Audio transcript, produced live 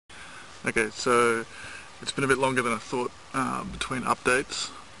Okay, so it's been a bit longer than I thought between updates.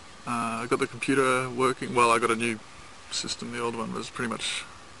 I got the computer working. Well, I got a new system. The old one was pretty much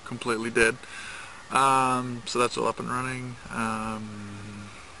completely dead. So that's all up and running.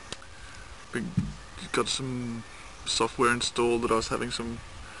 Got some software installed that I was having some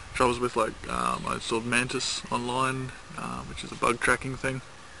troubles with. Like I installed Mantis online, which is a bug tracking thing,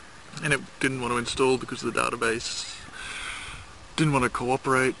 and it didn't want to install because the database didn't want to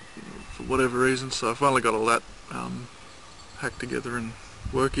cooperate for whatever reason. So I finally got all that hacked together and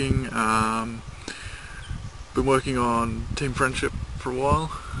working. Been working on Team Friendship for a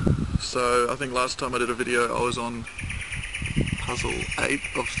while. So I think last time I did a video I was on puzzle 8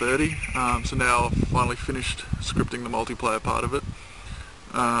 of 30. So now I've finally finished scripting the multiplayer part of it.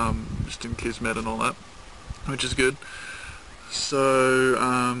 Just in Kismet and all that, which is good. So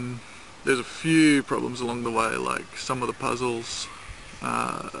there's a few problems along the way, like some of the puzzles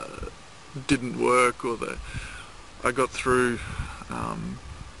didn't work, or I got through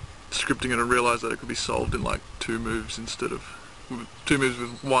scripting it and realised that it could be solved in like 2 moves instead of 2 moves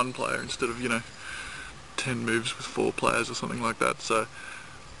with 1 player instead of 10 moves with 4 players or something like that. So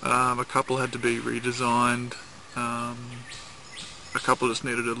a couple had to be redesigned. A couple just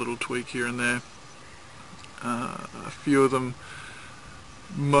needed a little tweak here and there. A few of them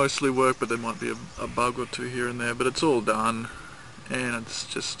mostly work, but there might be a bug or 2 here and there, but it's all done, and it's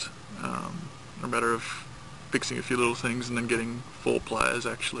just a matter of fixing a few little things and then getting 4 players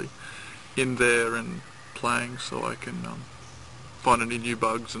actually in there and playing, so I can find any new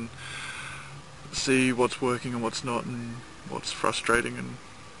bugs and see what's working and what's not, and what's frustrating and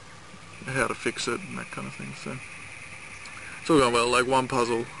how to fix it and that kind of thing. So it's all going well. Like one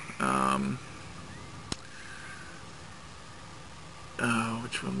puzzle,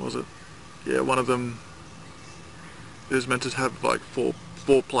 which one was it? Yeah, one of them is meant to have like four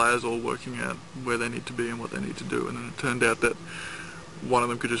players all working out where they need to be and what they need to do, and then it turned out that one of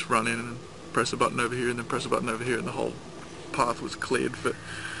them could just run in and press a button over here and then press a button over here, and the whole path was cleared for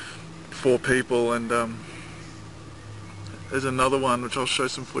 4 people. And there's another one which I'll show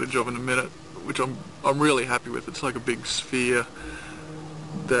some footage of in a minute, which I'm really happy with. It's like a big sphere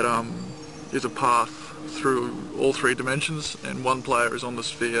that is a path through all 3 dimensions, and 1 player is on the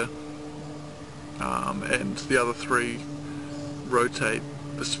sphere, and the other 3 rotate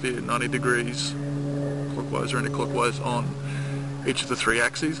the sphere 90 degrees clockwise or anti-clockwise on each of the 3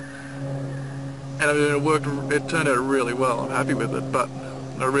 axes. And I mean, it worked. It turned out really well. I'm happy with it, but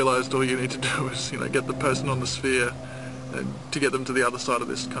I realised all you need to do is get the person on the sphere, and to get them to the other side of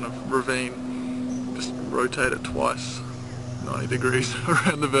this kind of ravine, just rotate it twice 90 degrees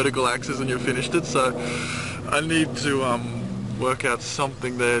around the vertical axis and you've finished it. So I need to work out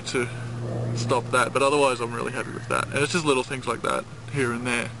something there to stop that, but otherwise I'm really happy with that. And it's just little things like that here and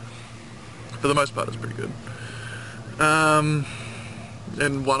there. For the most part it's pretty good.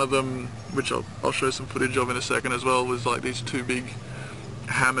 And one of them, which I'll show some footage of in a second as well, was like these 2 big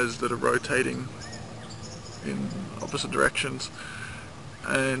hammers that are rotating in opposite directions,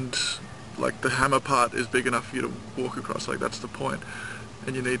 and like the hammer part is big enough for you to walk across, like that's the point,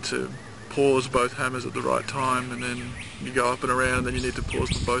 and you need to pause both hammers at the right time, and then you go up and around, and then you need to pause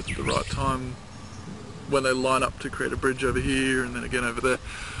them both at the right time when they line up to create a bridge over here and then again over there.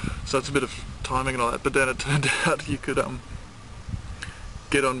 So it's a bit of timing and all that, but then it turned out you could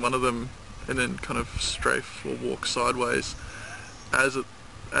get on one of them and then kind of strafe or walk sideways as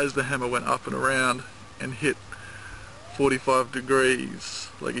the hammer went up and around and hit 45 degrees,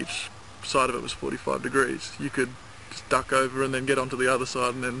 like each side of it was 45 degrees. You could just duck over and then get onto the other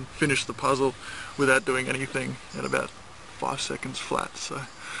side and then finish the puzzle without doing anything in about 5 seconds flat. So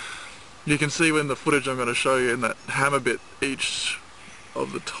you can see in the footage I'm going to show you in that hammer bit, each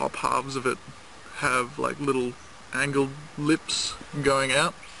of the top halves of it have like little angled lips going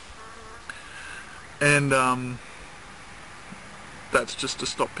out, and that's just to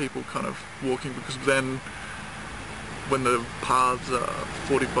stop people kind of walking, because then when the paths are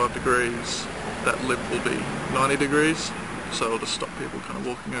 45 degrees, that lip will be 90 degrees, so it'll just stop people kind of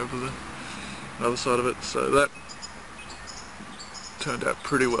walking over the other side of it. So that turned out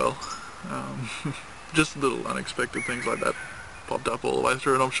pretty well. Just little unexpected things like that popped up all the way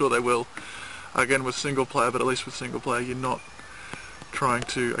through, and I'm sure they will again with single player, but at least with single player you're not trying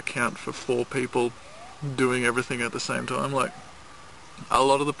to account for 4 people doing everything at the same time. Like, a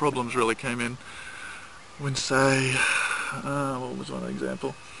lot of the problems really came in when, say, what was one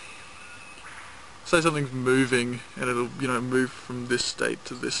example? Say something's moving and it'll move from this state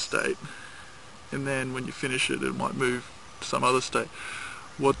to this state, and then when you finish it, it might move to some other state.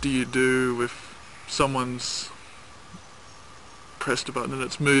 What do you do if someone's pressed a button and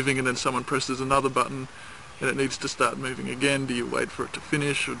it's moving, and then someone presses another button and it needs to start moving again. Do you wait for it to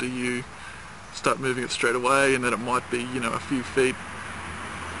finish, or do you start moving it straight away, and then it might be, you know, a few feet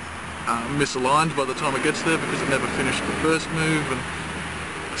misaligned by the time it gets there because it never finished the first move, and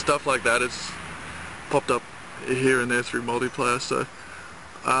stuff like that has popped up here and there through multiplayer. So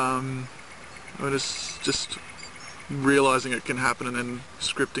I mean, it's just realising it can happen and then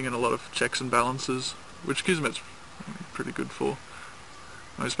scripting in a lot of checks and balances, which Kismet's pretty good for.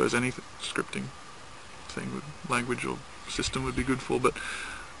 I suppose any scripting thing with language or system would be good for, but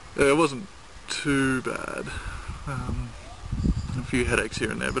it wasn't too bad. A few headaches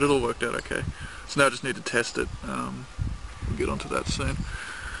here and there, but it all worked out okay. So now I just need to test it. We'll get onto that soon.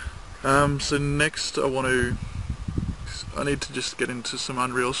 So next I need to just get into some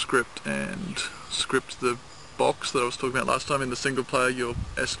Unreal script and script the box that I was talking about last time. In the single player, you're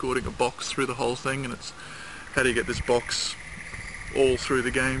escorting a box through the whole thing, and it's how do you get this box all through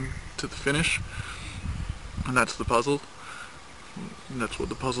the game to the finish, and that's the puzzle. And that's what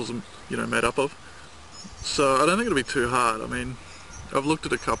the puzzles are, you know, made up of. So I don't think it'll be too hard. I mean, I've looked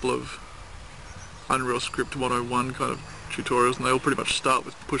at a couple of Unreal Script 101 kind of tutorials, and they all pretty much start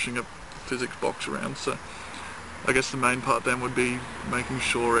with pushing a physics box around. So I guess the main part then would be making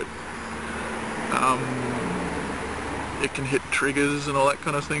sure it can hit triggers and all that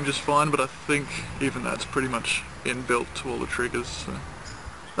kind of thing just fine, but I think even that's pretty much inbuilt to all the triggers, so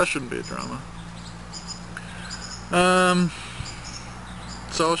that shouldn't be a drama.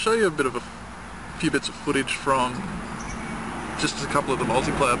 So I'll show you a few bits of footage from just a couple of the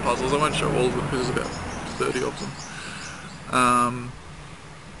multiplayer puzzles. I won't show all of them because there's about 30 of them.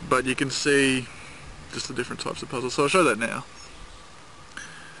 But you can see just the different types of puzzles. So I'll show that now.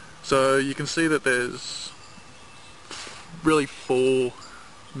 So you can see that there's really 4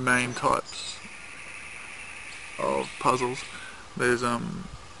 main types of puzzles. There's like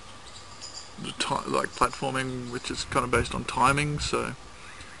platforming, which is kind of based on timing, so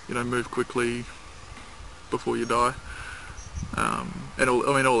you know, move quickly before you die. And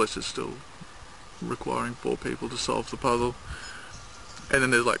all this is still requiring 4 people to solve the puzzle. And then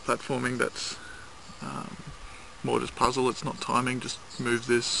there's like platforming that's more just puzzle. It's not timing, just move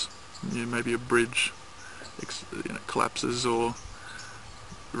this. You know, maybe a bridge collapses or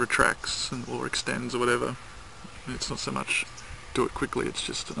retracts or extends or whatever. It's not so much do it quickly, it's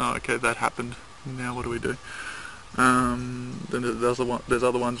just, oh, okay, that happened, now what do we do? Then there's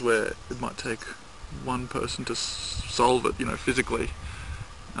other ones where it might take one person to solve it, you know, physically,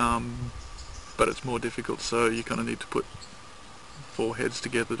 but it's more difficult, so you kind of need to put 4 heads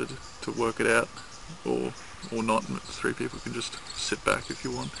together to work it out, or not, and 3 people can just sit back if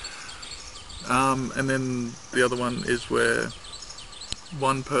you want. And then the other one is where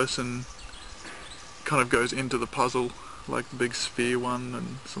one person kind of goes into the puzzle, like the big sphere one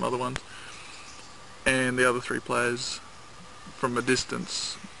and some other ones, and the other 3 players from a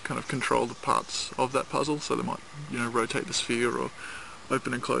distance kind of control the parts of that puzzle, so they might, you know, rotate the sphere or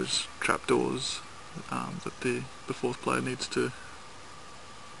open and close trapdoors that the 4th player needs to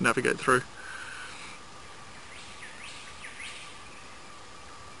navigate through.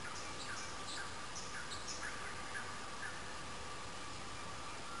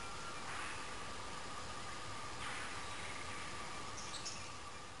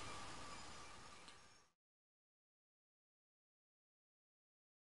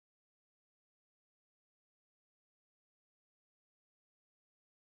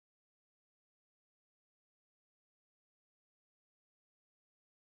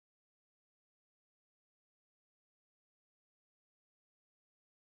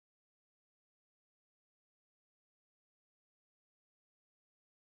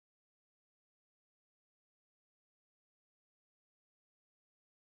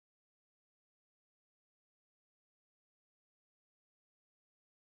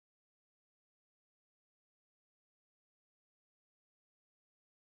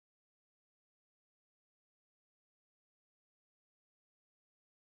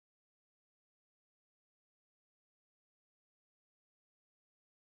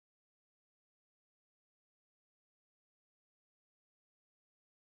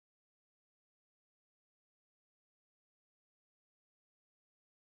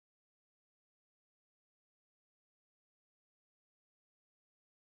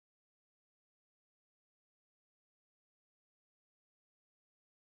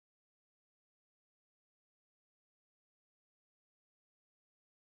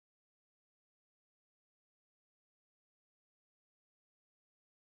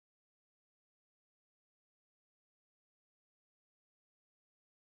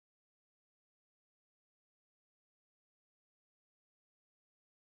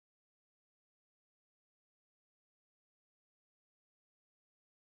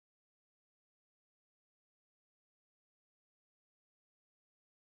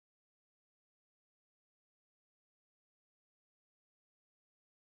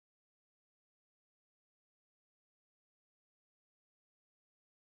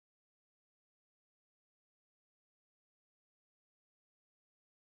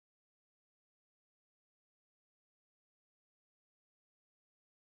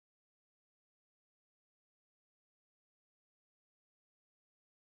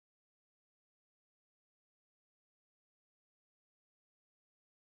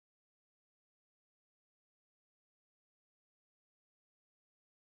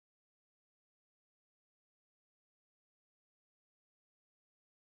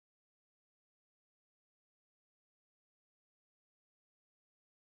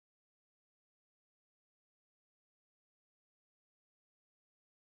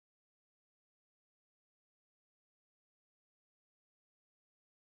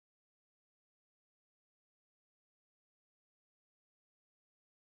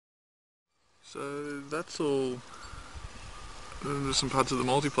 So that's all. There's some parts of the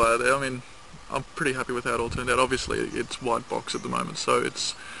multiplayer there. I mean, I'm pretty happy with how it all turned out. Obviously it's white box at the moment, so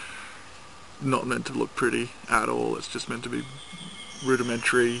it's not meant to look pretty at all. It's just meant to be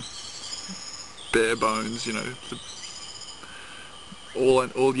rudimentary, bare bones, you know,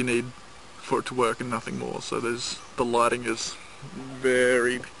 all you need for it to work and nothing more. So the lighting is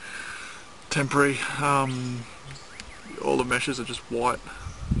very temporary. All the meshes are just white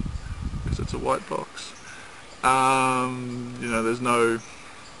because it's a white box. You know, there's no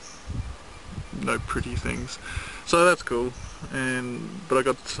pretty things, so that's cool. But I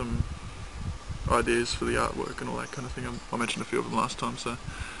got some ideas for the artwork and all that kind of thing. I mentioned a few of them last time, so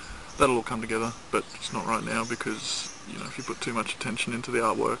that'll all come together, but it's not right now because, you know, if you put too much attention into the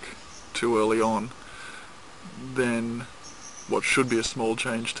artwork too early on, then what should be a small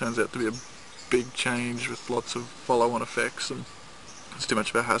change turns out to be a big change with lots of follow-on effects, and it's too much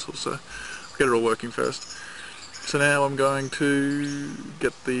of a hassle. So I'll get it all working first. So now I'm going to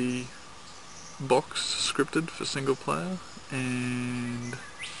get the box scripted for single player and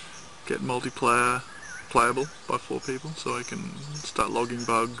get multiplayer playable by 4 people, so I can start logging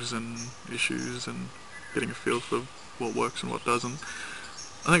bugs and issues and getting a feel for what works and what doesn't.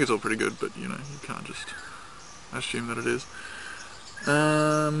 I think it's all pretty good, but you know, you can't just assume that it is.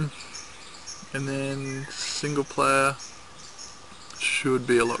 And then single player should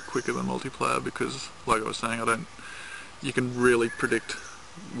be a lot quicker than multiplayer because, like I was saying, you can really predict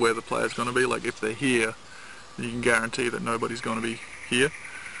where the player's going to be. Like if they're here, you can guarantee that nobody's going to be here.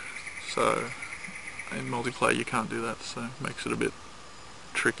 So in multiplayer you can't do that, so it makes it a bit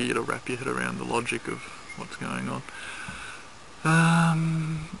tricky to wrap your head around the logic of what's going on.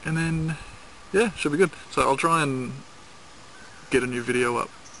 And then, yeah, should be good. So I'll try and get a new video up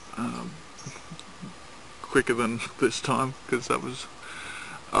quicker than this time, because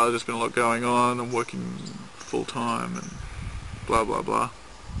there's been a lot going on. I'm working full time and blah blah blah,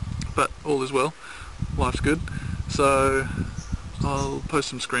 but all is well, life's good. So I'll post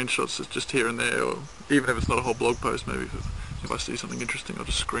some screenshots just here and there, or even if it's not a whole blog post, maybe if I see something interesting I'll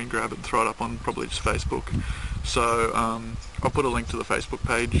just screen grab it and throw it up on probably just Facebook. So I'll put a link to the Facebook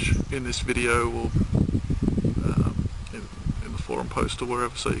page in this video, or in the forum post or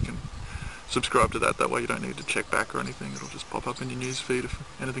wherever, so you can subscribe to that. That way you don't need to check back or anything, it'll just pop up in your news feed if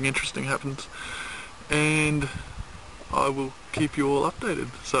anything interesting happens, and I will keep you all updated.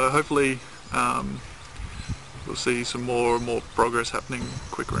 So hopefully we'll see some more and more progress happening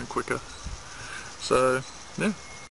quicker and quicker. So yeah.